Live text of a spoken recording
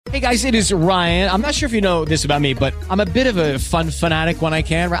Hey guys, it is Ryan. I'm not sure if you know this about me, but I'm a bit of a fun fanatic when I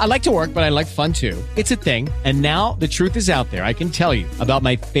can. I like to work, but I like fun too. It's a thing. And now the truth is out there. I can tell you about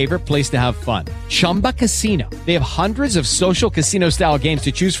my favorite place to have fun. Chumba Casino. They have hundreds of social casino style games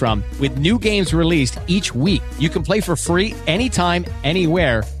to choose from with new games released each week. You can play for free anytime,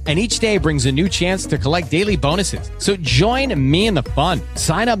 anywhere. And each day brings a new chance to collect daily bonuses. So join me in the fun.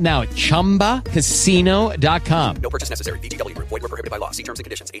 Sign up now at ChumbaCasino.com. No purchase necessary. VGW. Void where prohibited by law. See terms and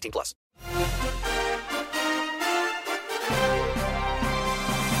conditions. 18 plus.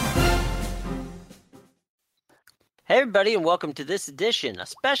 Hey, everybody, and welcome to this edition, a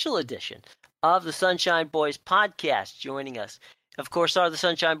special edition of the Sunshine Boys podcast. Joining us, of course, are the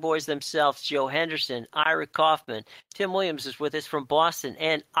Sunshine Boys themselves, Joe Henderson, Ira Kaufman. Tim Williams is with us from Boston,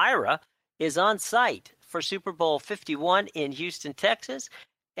 and Ira is on site for Super Bowl 51 in Houston, Texas,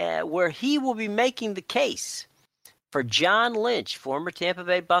 where he will be making the case for John Lynch, former Tampa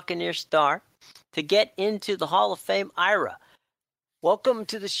Bay Buccaneer star, to get into the Hall of Fame. Ira, welcome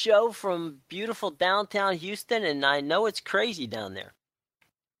to the show from beautiful downtown Houston, and I know it's crazy down there.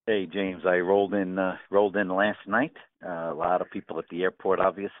 Hey, James, I rolled in last night. A lot of people at the airport,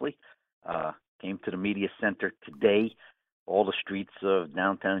 obviously. Came to the media center today. All the streets of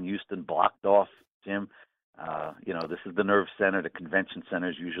downtown Houston blocked off, Jim. This is the Nerve Center. The convention center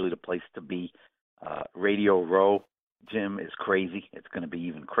is usually the place to be. Radio Row, Jim, is crazy. It's going to be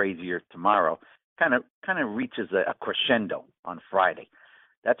even crazier tomorrow. Kind of reaches a crescendo on Friday.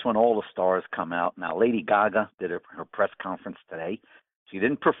 That's when all the stars come out. Now, Lady Gaga did her press conference today. She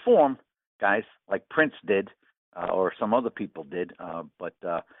didn't perform, guys, like Prince did or some other people did, but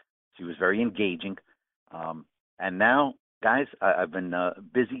she was very engaging. And now, guys, I've been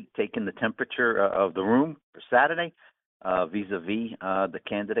busy taking the temperature of the room for Saturday vis-a-vis the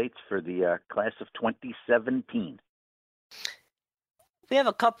candidates for the class of 2017. We have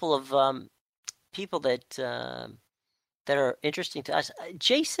a couple of people that are interesting to us.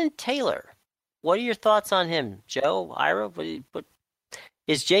 Jason Taylor, what are your thoughts on him? Joe, Ira,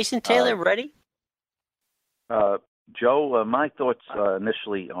 is Jason Taylor ready? Joe, my thoughts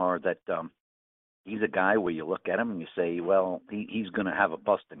initially are that he's a guy where you look at him and you say, well, he's going to have a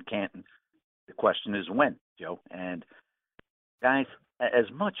bust in Canton. The question is when, Joe. And guys,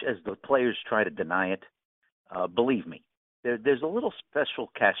 as much as the players try to deny it, believe me, there's a little special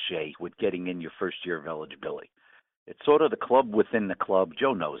cachet with getting in your first year of eligibility. It's sort of the club within the club.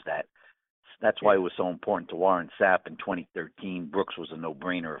 Joe knows that. That's why it was so important to Warren Sapp in 2013. Brooks was a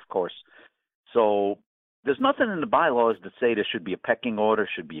no-brainer, of course. So there's nothing in the bylaws that say there should be a pecking order,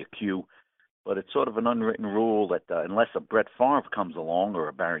 should be a queue, but it's sort of an unwritten rule that unless a Brett Favre comes along or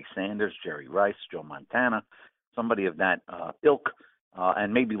a Barry Sanders, Jerry Rice, Joe Montana, somebody of that ilk,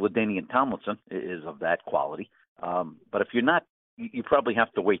 and maybe LaDainian Tomlinson is of that quality. But if you're not, you probably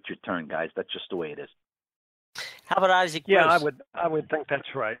have to wait your turn, guys. That's just the way it is. How about Isaac Bruce? Yeah, I would think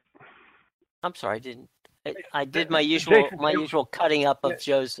that's right. I'm sorry, I did my usual cutting up of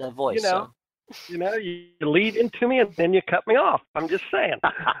Joe's voice. You lead into me and then you cut me off. I'm just saying.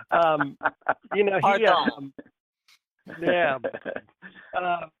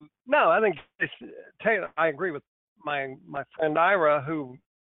 No, I think Taylor. I agree with my friend Ira, who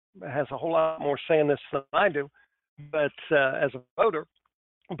has a whole lot more say in this than I do, but as a voter.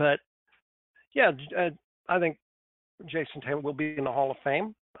 But yeah, I think Jason Taylor will be in the Hall of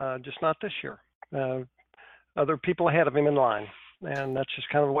Fame, just not this year. Other people ahead of him in line, and that's just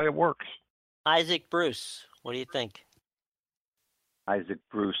kind of the way it works. Isaac Bruce, what do you think? Isaac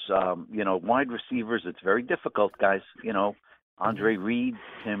Bruce, wide receivers, it's very difficult, guys. Andre Reed,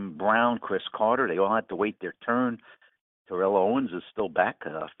 Tim Brown, Chris Carter, they all had to wait their turn. Terrell Owens is still back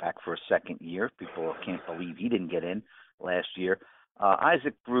for a second year. People can't believe he didn't get in last year.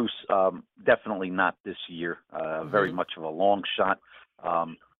 Isaac Bruce, definitely not this year. Very much of a long shot.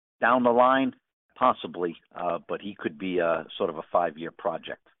 Down the line, possibly, but he could be sort of a 5-year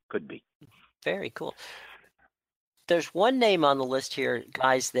project. Could be. Very cool. There's one name on the list here,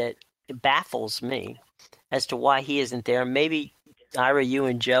 guys, that baffles me as to why he isn't there. Maybe Ira, you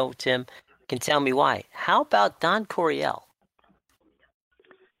and Joe, Tim, can tell me why. How about Don Coryell?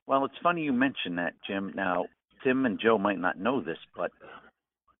 Well, it's funny you mention that, Jim. Now, Tim and Joe might not know this, but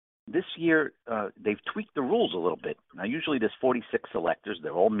this year they've tweaked the rules a little bit. Now, usually there's 46 selectors.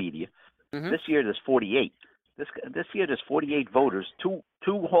 They're all media. Mm-hmm. This year there's 48. This year there's 48 voters. Two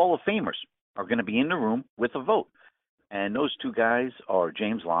Hall of Famers are going to be in the room with a vote. And those two guys are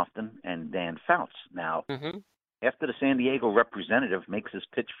James Lofton and Dan Fouts. Now, after the San Diego representative makes his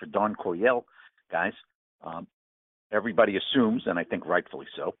pitch for Don Coryell, guys, everybody assumes, and I think rightfully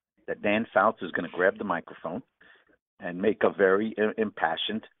so, that Dan Fouts is going to grab the microphone and make a very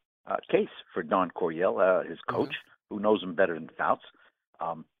impassioned case for Don Coryell, his coach, who knows him better than Fouts.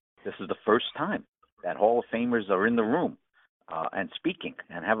 This is the first time that Hall of Famers are in the room and speaking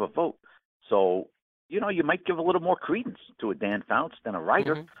and have a vote. So, you might give a little more credence to a Dan Fouts than a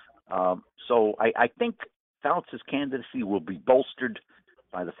writer. So I think Fouts' candidacy will be bolstered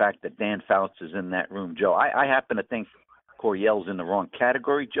by the fact that Dan Fouts is in that room, Joe. I happen to think Coryell's in the wrong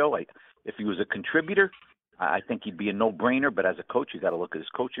category, Joe. If he was a contributor, I think he'd be a no-brainer. But as a coach, you got to look at his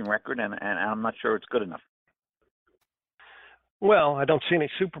coaching record, and I'm not sure it's good enough. Well, I don't see any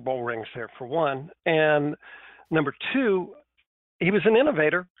Super Bowl rings there, for one. And number two, he was an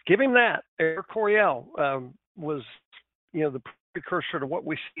innovator. Give him that. Ira Coryell was, the precursor to what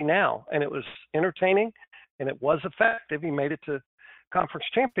we see now. And it was entertaining, and it was effective. He made it to conference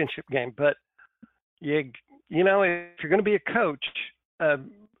championship game. But, if you're going to be a coach,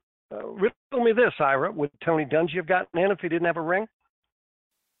 riddle me this, Ira. Would Tony Dungy have gotten in if he didn't have a ring?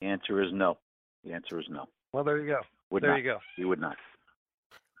 The answer is no. Well, there you go. You go. He would not.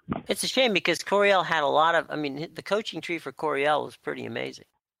 It's a shame because Coryell had a lot of. The coaching tree for Coryell was pretty amazing.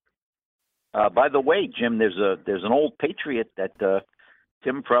 By the way, Jim, there's an old Patriot that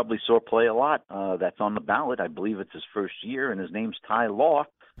Tim probably saw play a lot. That's on the ballot. I believe it's his first year, and his name's Ty Law.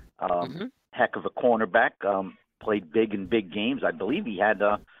 Heck of a cornerback. Played big in big games. I believe he had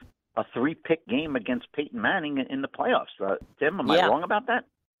a 3-pick game against Peyton Manning in the playoffs. Tim, am I wrong about that?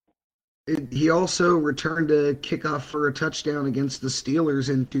 He also returned a kickoff for a touchdown against the Steelers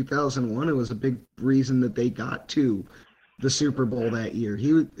in 2001. It was a big reason that they got to the Super Bowl that year.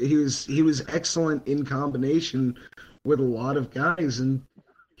 He was excellent in combination with a lot of guys, and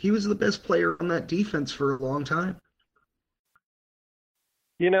he was the best player on that defense for a long time.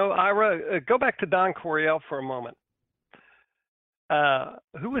 Ira, go back to Don Coryell for a moment.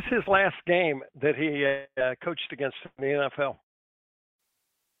 Who was his last game that he coached against in the NFL?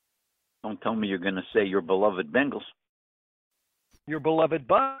 Don't tell me you're going to say your beloved Bengals. Your beloved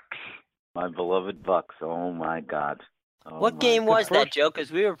Bucks. My beloved Bucks. Oh, my God. What game was that, Joe?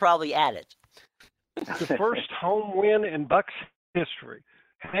 Because we were probably at it. The first home win in Bucks history.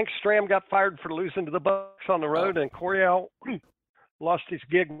 Hank Stram got fired for losing to the Bucks on the road, and Coryell lost his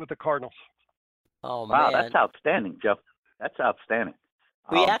gig with the Cardinals. Oh, wow, man. That's outstanding, Joe. That's outstanding.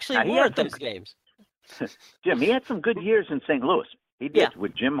 We actually were at those games. Jim, he had some good years in St. Louis. He did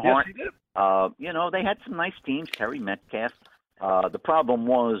with Jim Hart. Yes, he did. They had some nice teams, Terry Metcalf. The problem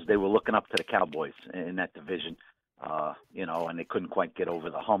was they were looking up to the Cowboys in that division, and they couldn't quite get over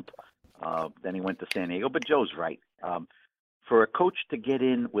the hump. Then he went to San Diego. But Joe's right. For a coach to get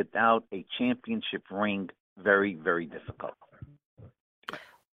in without a championship ring, very, very difficult.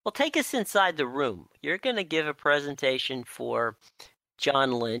 Well, take us inside the room. You're going to give a presentation for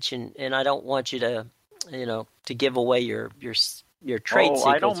John Lynch, and I don't want you to, to give away your trade secrets.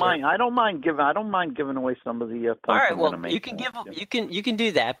 I don't mind. I don't mind giving away some of the points. All right. I'm Well, gonna make. you can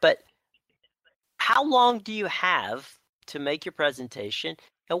do that. But how long do you have to make your presentation,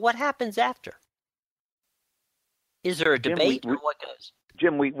 and what happens after? Is there a debate, or what goes?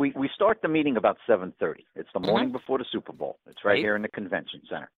 Jim, we start the meeting about 7:30. It's the morning before the Super Bowl. It's right here in the convention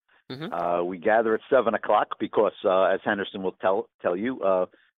center. We gather at 7 o'clock because, as Henderson will tell you,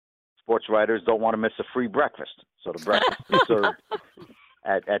 sports writers don't want to miss a free breakfast. So the breakfast is served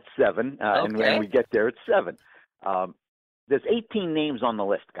at 7, and when we get there at 7. There's 18 names on the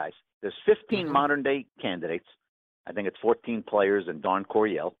list, guys. There's 15 modern-day candidates. I think it's 14 players and Don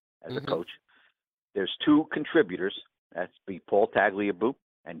Coryell as a coach. There's 2 contributors. That's Paul Tagliabue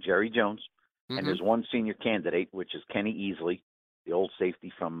and Jerry Jones. And there's 1 senior candidate, which is Kenny Easley, the old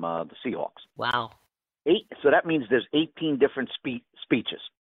safety from the Seahawks. Wow. 8. So that means there's 18 different speeches.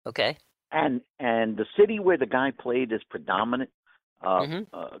 Okay. And the city where the guy played his predominant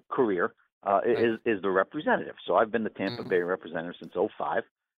career is the representative. So I've been the Tampa Bay representative since 2005,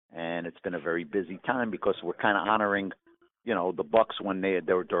 and it's been a very busy time because we're kind of honoring, the Bucks when they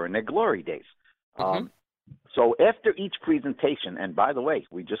were during their glory days. So after each presentation, and by the way,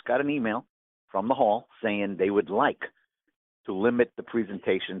 we just got an email from the hall saying they would like to limit the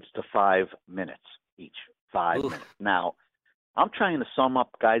presentations to 5 minutes each. 5 minutes. Now, I'm trying to sum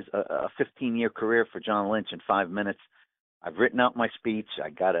up, guys, a 15-year career for John Lynch in 5 minutes. I've written out my speech.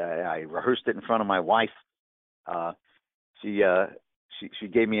 I rehearsed it in front of my wife. She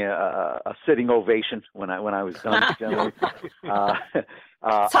gave me a sitting ovation when I was done. Generally,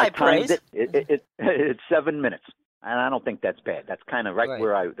 high praise. It's 7 minutes, and I don't think that's bad. That's kind of right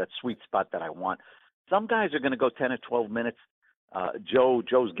where that sweet spot that I want. Some guys are going to go 10 or 12 minutes.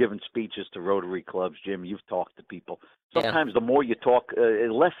 Joe's given speeches to Rotary clubs. Jim, you've talked to people. Sometimes the more you talk,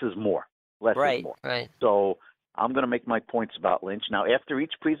 less is more. Less is more. Right. So I'm going to make my points about Lynch. Now, after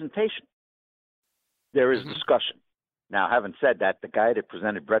each presentation, there is discussion. Now, having said that, the guy that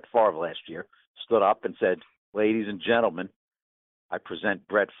presented Brett Favre last year stood up and said, "Ladies and gentlemen, I present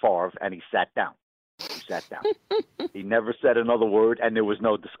Brett Favre," and he sat down. He sat down. He never said another word, and there was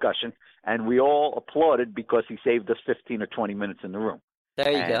no discussion. And we all applauded because he saved us 15 or 20 minutes in the room.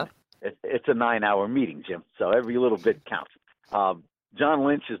 There you go. It's a 9-hour meeting, Jim, so every little bit counts. John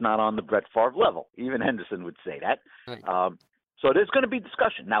Lynch is not on the Brett Favre level. Even Henderson would say that. Right. So there's going to be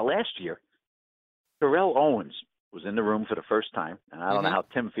discussion. Now, last year, Terrell Owens was in the room for the first time, and I don't know how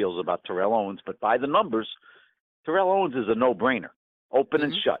Tim feels about Terrell Owens, but by the numbers, Terrell Owens is a no-brainer. Open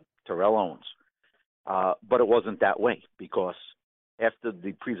and shut, Terrell Owens. But it wasn't that way, because after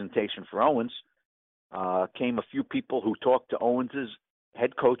the presentation for Owens came a few people who talked to Owens's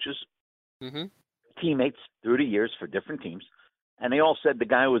head coaches, teammates through the years for different teams, and they all said the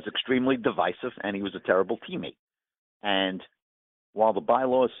guy was extremely divisive and he was a terrible teammate. And while the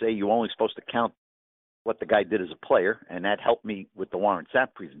bylaws say you're only supposed to count what the guy did as a player, and that helped me with the Warren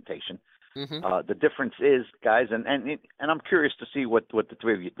Sapp presentation, the difference is, guys, and I'm curious to see what the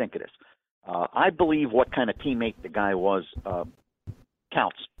three of you think of this. I believe what kind of teammate the guy was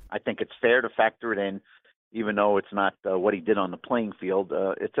counts. I think it's fair to factor it in, even though it's not what he did on the playing field.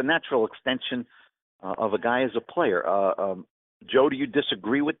 It's a natural extension of a guy as a player. Joe, do you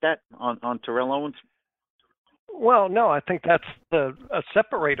disagree with that on Terrell Owens? Well, no, I think that's a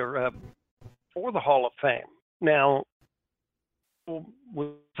separator for the Hall of Fame. Now,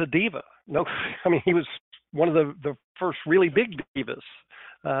 was a diva. No, I mean, he was one of the first really big divas,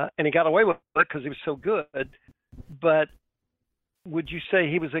 and he got away with it because he was so good. But would you say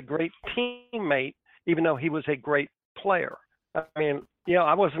he was a great teammate, even though he was a great player? I mean,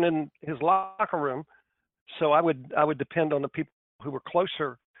 I wasn't in his locker room, so I would depend on the people who were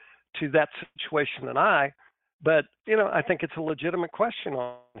closer to that situation than I. But I think it's a legitimate question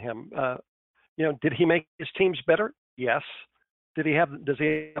on him. Did he make his teams better? Yes. Does he have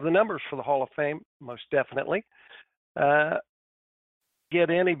the numbers for the Hall of Fame? Most definitely. Get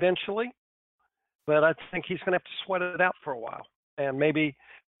in eventually, but I think he's going to have to sweat it out for a while and maybe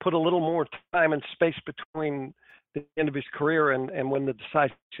put a little more time and space between the end of his career and when the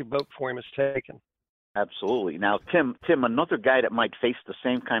decisive vote for him is taken. Absolutely. Now, Tim, another guy that might face the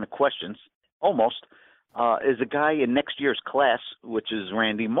same kind of questions, almost, is a guy in next year's class, which is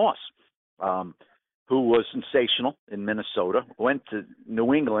Randy Moss, who was sensational in Minnesota, went to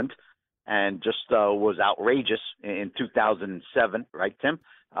New England, and just was outrageous in 2007, right, Tim?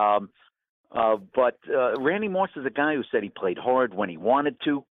 But Randy Moss is a guy who said he played hard when he wanted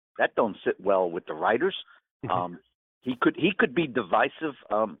to. That don't sit well with the writers. He could be divisive.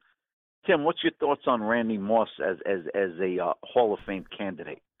 Tim, what's your thoughts on Randy Moss as a Hall of Fame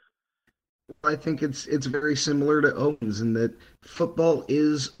candidate? I think it's very similar to Owens in that football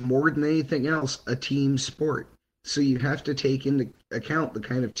is, more than anything else, a team sport. So you have to take into account the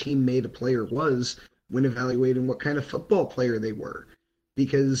kind of teammate a player was when evaluating what kind of football player they were.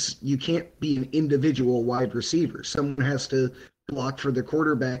 Because you can't be an individual wide receiver. Someone has to block for the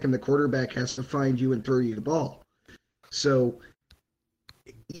quarterback, and the quarterback has to find you and throw you the ball. So,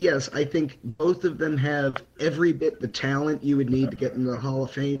 yes, I think both of them have every bit the talent you would need to get into the Hall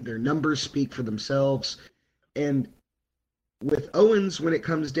of Fame. Their numbers speak for themselves. And with Owens, when it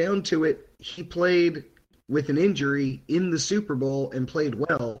comes down to it, he played with an injury in the Super Bowl and played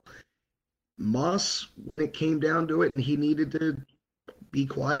well. Moss, when it came down to it, and he needed to be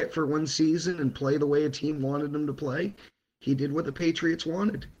quiet for one season and play the way a team wanted him to play, he did what the Patriots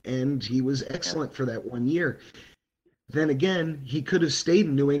wanted, and he was excellent for that 1 year. Then again, he could have stayed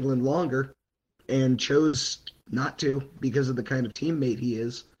in New England longer and chose not to because of the kind of teammate he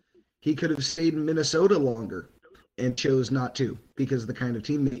is. He could have stayed in Minnesota longer and chose not to because of the kind of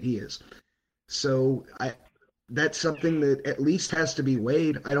teammate he is. So that's something that at least has to be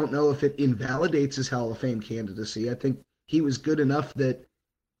weighed. I don't know if it invalidates his Hall of Fame candidacy. I think he was good enough that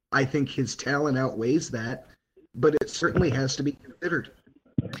I think his talent outweighs that, but it certainly has to be considered.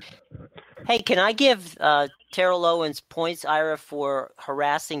 Hey, can I give Terrell Owens points, Ira, for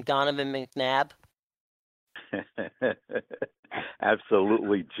harassing Donovan McNabb?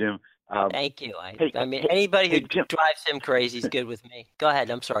 Absolutely, Jim. Thank you. I mean, anybody who drives him crazy is good with me. Go ahead.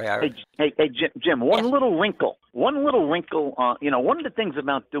 I'm sorry, Ira. Hey, Jim. One little wrinkle. One of the things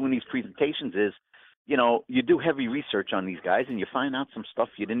about doing these presentations is, you do heavy research on these guys, and you find out some stuff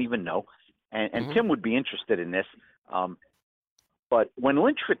you didn't even know. And Tim would be interested in this. But when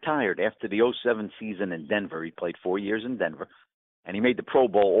Lynch retired after the 2007 season in Denver, he played 4 years in Denver, and he made the Pro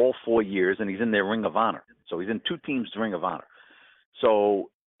Bowl all 4 years, and he's in their Ring of Honor. So he's in two teams' Ring of Honor. So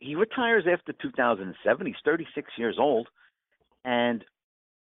he retires after 2007. He's 36 years old. And,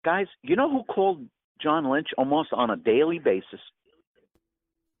 guys, you know who called John Lynch almost on a daily basis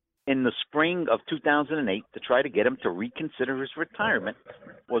in the spring of 2008 to try to get him to reconsider his retirement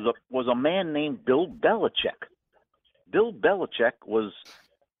was a man named Bill Belichick. Bill Belichick was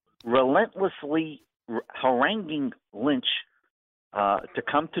relentlessly haranguing Lynch to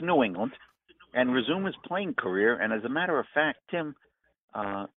come to New England and resume his playing career. And as a matter of fact, Tim,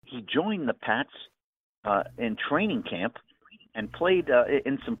 he joined the Pats in training camp and played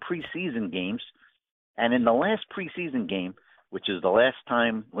in some preseason games. And in the last preseason game, which is the last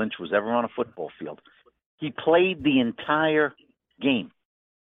time Lynch was ever on a football field, he played the entire game.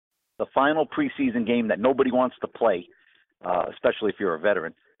 The final preseason game that nobody wants to play, especially if you're a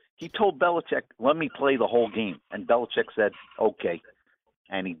veteran. He told Belichick, let me play the whole game. And Belichick said, okay.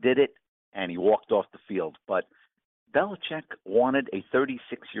 And he did it, and he walked off the field. But Belichick wanted a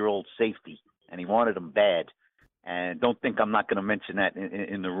 36-year-old safety, and he wanted him bad. And don't think I'm not going to mention that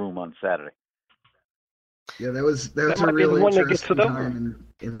in the room on Saturday. Yeah, that's a really interesting time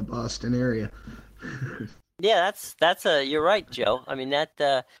in the Boston area. Yeah, you're right, Joe. I mean that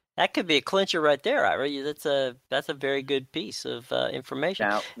could be a clincher right there, Ira. That's a very good piece of information.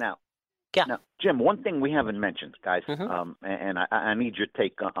 Now, Jim, one thing we haven't mentioned, guys, and I need your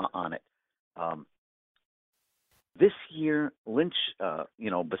take on it. This year, Lynch,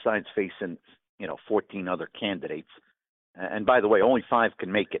 besides facing 14 other candidates, and by the way, only 5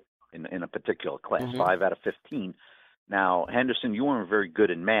 can make it in a particular class, 5 out of 15. Now, Henderson, you weren't very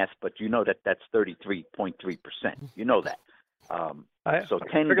good in math, but you know that's 33.3%. You know that. So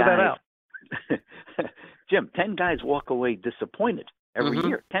 10 guys. That out. Jim, 10 guys walk away disappointed every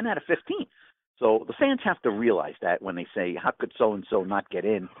year, 10 out of 15. So the fans have to realize that when they say, how could so-and-so not get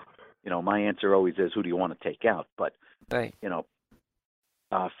in? My answer always is, who do you want to take out? But, right.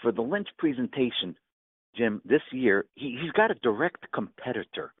 For the Lynch presentation, Jim, this year, he's got a direct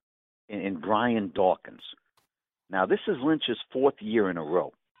competitor in Brian Dawkins. Now, this is Lynch's 4th year in a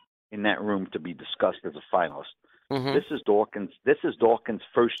row in that room to be discussed as a finalist. This is Dawkins'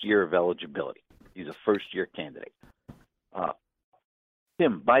 first year of eligibility. He's a first-year candidate.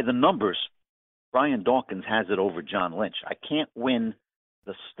 Tim, by the numbers, Brian Dawkins has it over John Lynch. I can't win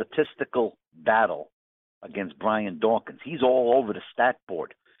the statistical battle against Brian Dawkins. He's all over the stat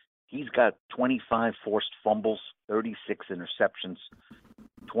board. He's got 25 forced fumbles, 36 interceptions,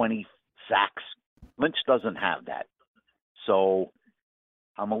 20 sacks. Lynch doesn't have that. So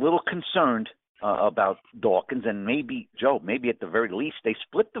I'm a little concerned about Dawkins, and maybe, Joe, at the very least, they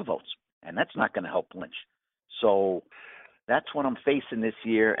split the votes, and that's not going to help Lynch. So that's what I'm facing this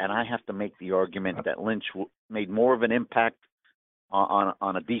year, and I have to make the argument that Lynch made more of an impact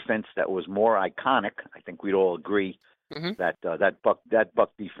on a defense that was more iconic. I think we'd all agree that that Buck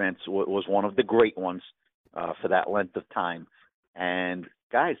defense was one of the great ones for that length of time. And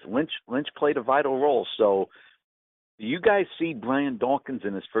guys, Lynch played a vital role. So do you guys see Brian Dawkins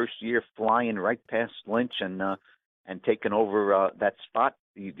in his first year flying right past Lynch and taking over that spot?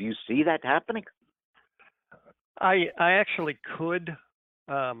 Do you see that happening? I actually could,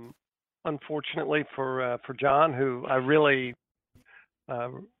 unfortunately for John, who I really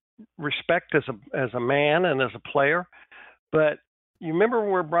respect as a man and as a player. But you remember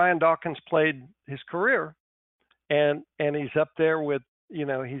where Brian Dawkins played his career, and he's up there with,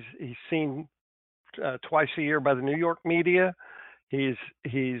 he's seen twice a year by the New York media. He's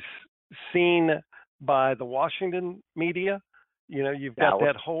seen by the Washington media. You've got Dallas,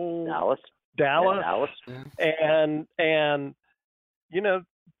 that whole Dallas. And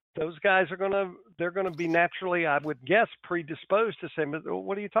those guys they're gonna be naturally, I would guess, predisposed to say, but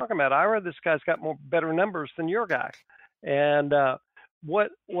what are you talking about, Ira? This guy's got better numbers than your guy. And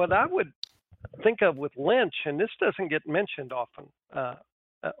what I would think of with Lynch, and this doesn't get mentioned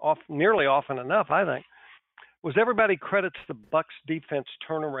nearly often enough, I think, was everybody credits the Bucs defense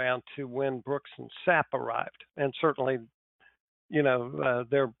turnaround to when Brooks and Sapp arrived, and certainly,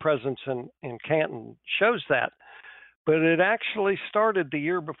 their presence in Canton shows that. But it actually started the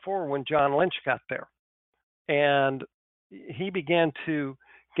year before when John Lynch got there, and he began to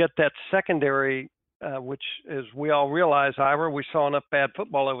get that secondary, which, as we all realize, Ira, we saw enough bad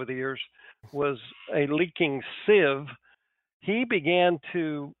football over the years, was a leaking sieve. He began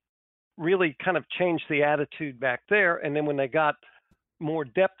to really kind of change the attitude back there, and then when they got more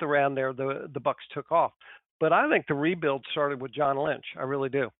depth around there, the Bucs took off. But I think the rebuild started with John Lynch. I really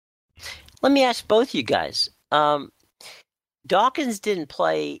do. Let me ask both you guys. Dawkins didn't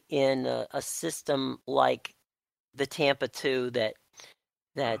play in a system like the Tampa 2 that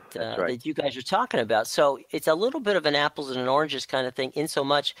that That's right. that you guys are talking about. So it's a little bit of an apples and an oranges kind of thing, in so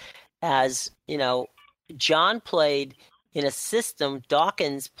much as, John played in a system,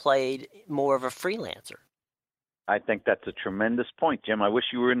 Dawkins played more of a freelancer. I think that's a tremendous point, Jim. I wish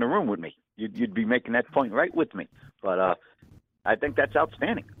you were in the room with me. You'd be making that point right with me. But I think that's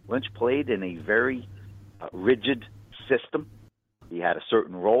outstanding. Lynch played in a very rigid system. He had a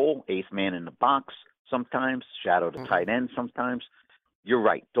certain role, eighth man in the box sometimes, shadow the tight end sometimes. You're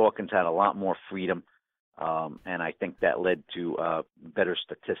right. Dawkins had a lot more freedom, and I think that led to better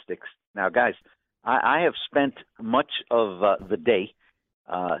statistics. Now, guys, I have spent much of the day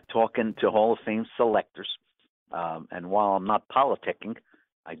talking to Hall of Fame selectors, and while I'm not politicking,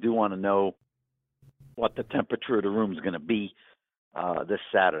 I do want to know what the temperature of the room is going to be this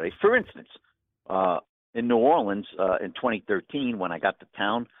Saturday. For instance, in New Orleans in 2013, when I got to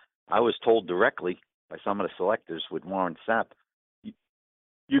town, I was told directly by some of the selectors with Warren Sapp,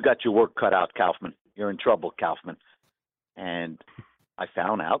 you got your work cut out, Kaufman. You're in trouble, Kaufman. And I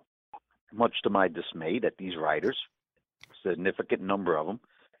found out, much to my dismay, that these writers, a significant number of them,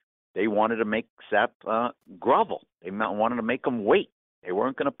 they wanted to make Sapp grovel. They wanted to make him wait. They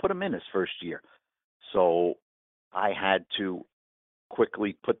weren't going to put him in his first year. So I had to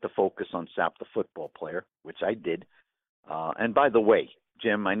quickly put the focus on Sapp, the football player, which I did. And by the way,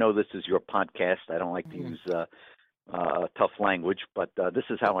 Jim, I know this is your podcast. I don't like to use tough language, but this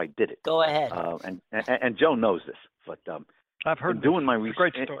is how I did it. Go ahead. And Joe knows this, but I've heard in doing my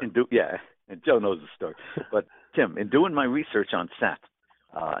research. Great story. And Joe knows the story. But Tim, in doing my research on Sapp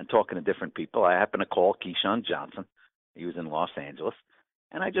and talking to different people, I happened to call Keyshawn Johnson. He was in Los Angeles,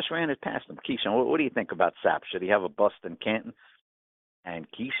 and I just ran it past him. Keyshawn, what do you think about Sapp? Should he have a bust in Canton? And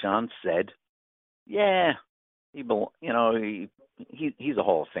Keyshawn said, "Yeah, he's a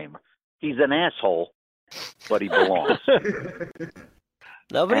Hall of Famer. He's an asshole, but he belongs."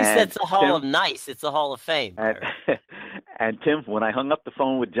 Nobody said it's a Hall of Nice. It's a Hall of Fame. And Tim, when I hung up the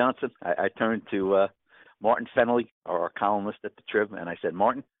phone with Johnson, I turned to Martin Fennelly, our columnist at the Trib, and I said,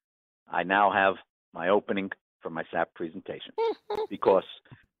 "Martin, I now have my opening for my Sapp presentation because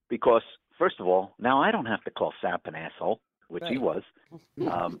first of all, now I don't have to call Sapp an asshole, which he was.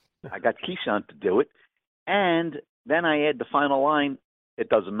 I got Keyshawn to do it, and then I add the final line, it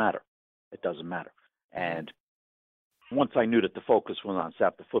doesn't matter. It doesn't matter." And once I knew that the focus was on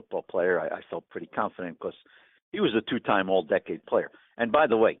Sapp, the football player, I felt pretty confident because he was a two-time all-decade player. And by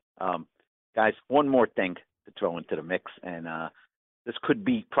the way, guys, one more thing to throw into the mix, and this could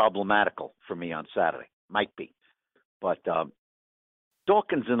be problematical for me on Saturday. Might be. But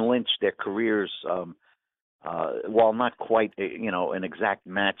Dawkins and Lynch, their careers, while not quite an exact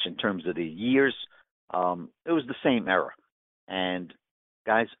match in terms of the years, it was the same era. And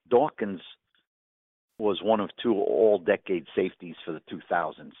guys, Dawkins was one of two all-decade safeties for the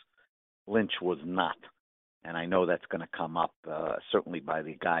 2000s. Lynch was not. And I know that's going to come up certainly by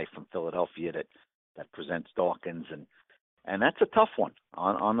the guy from Philadelphia that presents Dawkins. And that's a tough one.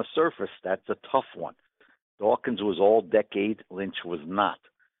 On the surface, that's a tough one. Dawkins was all-decade. Lynch was not.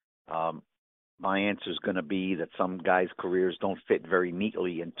 My answer is going to be that some guys' careers don't fit very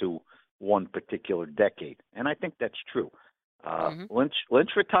neatly into one particular decade. And I think that's true.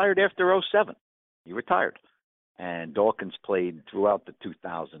 Lynch retired after 2007. He retired. And Dawkins played throughout the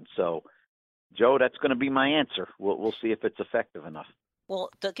 2000s. So, Joe, that's going to be my answer. We'll see if it's effective enough.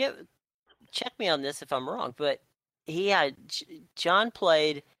 Well, check me on this if I'm wrong, but John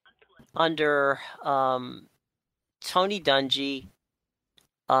played under Tony Dungy,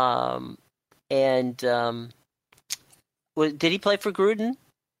 and did he play for Gruden?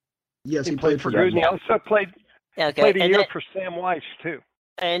 Yes, he played for Gruden. He also played a year for Sam Weiss, too.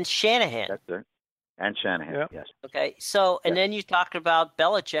 And Shanahan. That's it. And Shanahan, yes. Okay, so, and then you talked about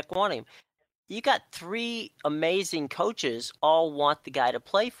Belichick wanting him. You got three amazing coaches, all want the guy to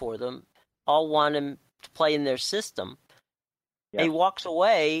play for them, all want him to play in their system. Yes. He walks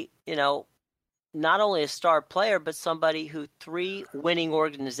away, not only a star player, but somebody who three winning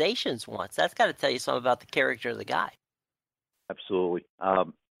organizations wants. That's got to tell you something about the character of the guy. Absolutely.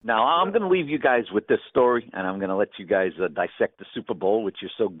 Now, I'm going to leave you guys with this story, and I'm going to let you guys dissect the Super Bowl, which you're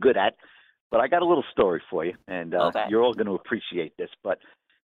so good at. But I got a little story for you, and you're all going to appreciate this. But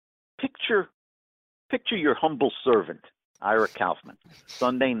picture your humble servant, Ira Kaufman,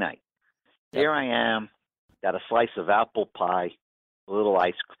 Sunday night. Here I am, got a slice of apple pie, a little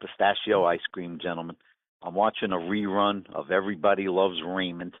pistachio ice cream, gentlemen. I'm watching a rerun of Everybody Loves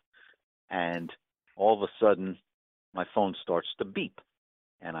Raymond, and all of a sudden, my phone starts to beep.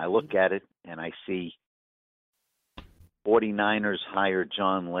 And I look at it, and I see 49ers hire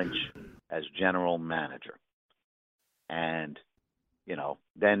John Lynch as general manager. And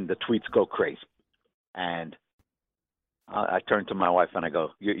then the tweets go crazy. And I turn to my wife and I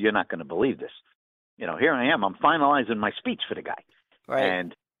go, you're not going to believe this. Here I am. I'm finalizing my speech for the guy. Right.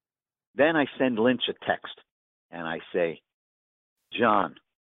 And then I send Lynch a text and I say, John,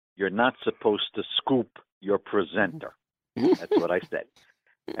 you're not supposed to scoop your presenter. That's what I said.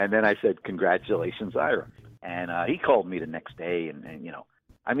 And then I said, congratulations, Ira. And he called me the next day.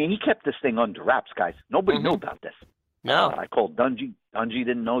 And he kept this thing under wraps, guys. Nobody knew about this. No. I called Dungy. Dungy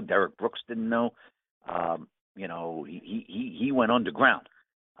didn't know. Derek Brooks didn't know. He went underground.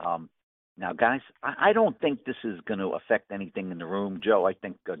 Now, guys, I don't think this is going to affect anything in the room. Joe, I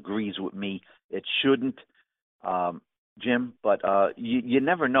think, agrees with me. It shouldn't, Jim, but you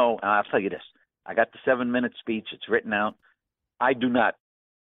never know. I'll tell you this. I got the 7-minute speech. It's written out. I do not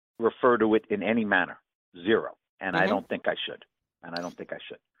refer to it in any manner. Zero. And I don't think I should.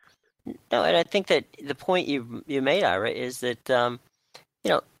 No, and I think that the point you made, Ira, is that,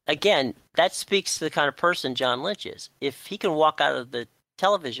 again, that speaks to the kind of person John Lynch is. If he can walk out of the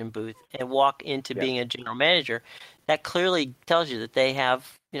television booth and walk into being a general manager, that clearly tells you that they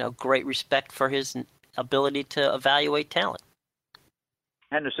have, great respect for his ability to evaluate talent.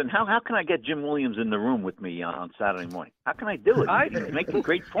 Henderson, how can I get Jim Williams in the room with me on Saturday morning? How can I do it? He's making a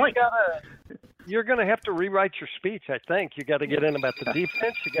great point. You're going to have to rewrite your speech, I think. You got to get in about the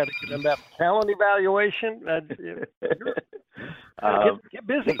defense. You got to get in about talent evaluation. Get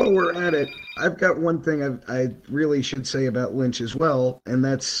busy. While we're at it, I've got one thing I really should say about Lynch as well, and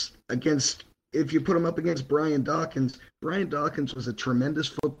that's if you put him up against Brian Dawkins. Brian Dawkins was a tremendous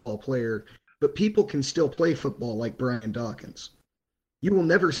football player, but people can still play football like Brian Dawkins. You will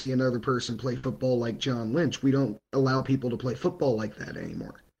never see another person play football like John Lynch. We don't allow people to play football like that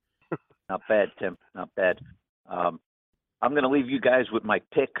anymore. Not bad, Tim. Not bad. I'm going to leave you guys with my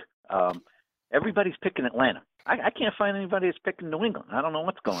pick. Everybody's picking Atlanta. I can't find anybody that's picking New England. I don't know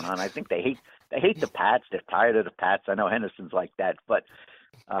what's going on. I think they hate the Pats. They're tired of the Pats. I know Henderson's like that. But,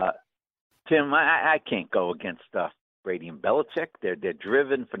 Tim, I can't go against Brady and Belichick. They're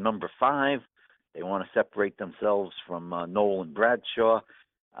driven for number 5. They want to separate themselves from Noel and Bradshaw.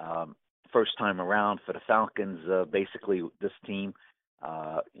 First time around for the Falcons, basically this team.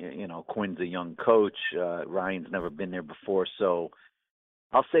 Quinn's a young coach. Ryan's never been there before. So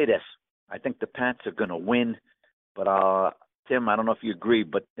I'll say this. I think the Pats are going to win. But, Tim, I don't know if you agree,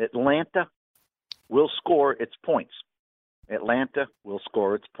 but Atlanta will score its points. Atlanta will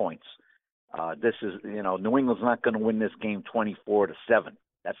score its points. This is, New England's not going to win this game 24-7.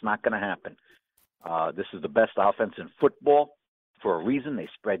 That's not going to happen. This is the best offense in football for a reason. They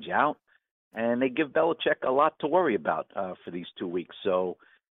spread you out, and they give Belichick a lot to worry about for these 2 weeks. So,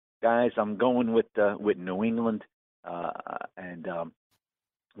 guys, I'm going with New England, and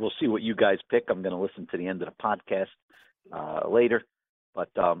we'll see what you guys pick. I'm going to listen to the end of the podcast later, but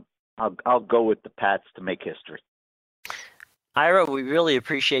I'll go with the Pats to make history. Ira, we really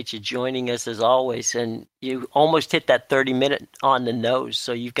appreciate you joining us as always, and you almost hit that 30-minute on the nose.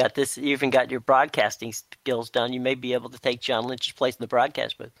 So you've got this, you even got your broadcasting skills done. You may be able to take John Lynch's place in the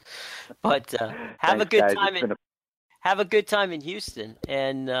broadcast booth. But have a good time. Have a good time in Houston,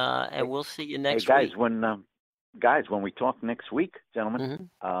 and we'll see you next week. When we talk next week, gentlemen,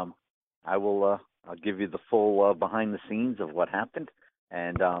 I'll give you the full behind the scenes of what happened,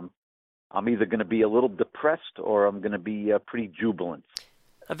 and I'm either going to be a little depressed or I'm going to be pretty jubilant.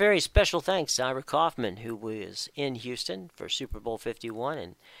 A very special thanks to Ira Kaufman, who was in Houston for Super Bowl 51,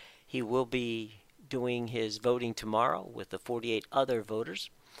 and he will be doing his voting tomorrow with the 48 other voters,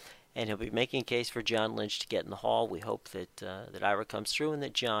 and he'll be making a case for John Lynch to get in the Hall. We hope that Ira comes through and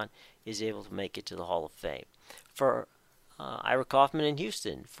that John is able to make it to the Hall of Fame. For Ira Kaufman in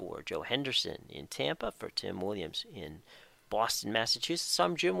Houston, for Joe Henderson in Tampa, for Tim Williams in Boston, Massachusetts,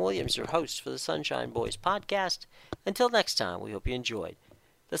 I'm Jim Williams, your host for the Sunshine Boys podcast. Until next time, we hope you enjoyed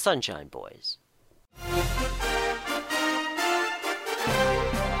the Sunshine Boys.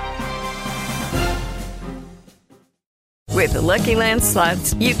 With the Lucky Land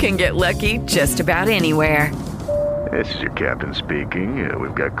Slots, you can get lucky just about anywhere. This is your captain speaking.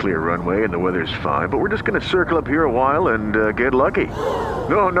 We've got clear runway and the weather's fine, but we're just going to circle up here a while and get lucky.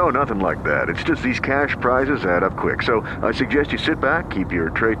 No, nothing like that. It's just these cash prizes add up quick. So I suggest you sit back, keep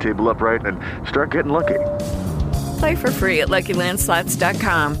your tray table upright, and start getting lucky. Play for free at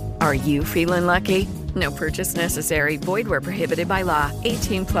LuckyLandSlots.com. Are you feeling lucky? No purchase necessary. Void where prohibited by law.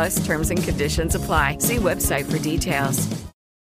 18+ terms and conditions apply. See website for details.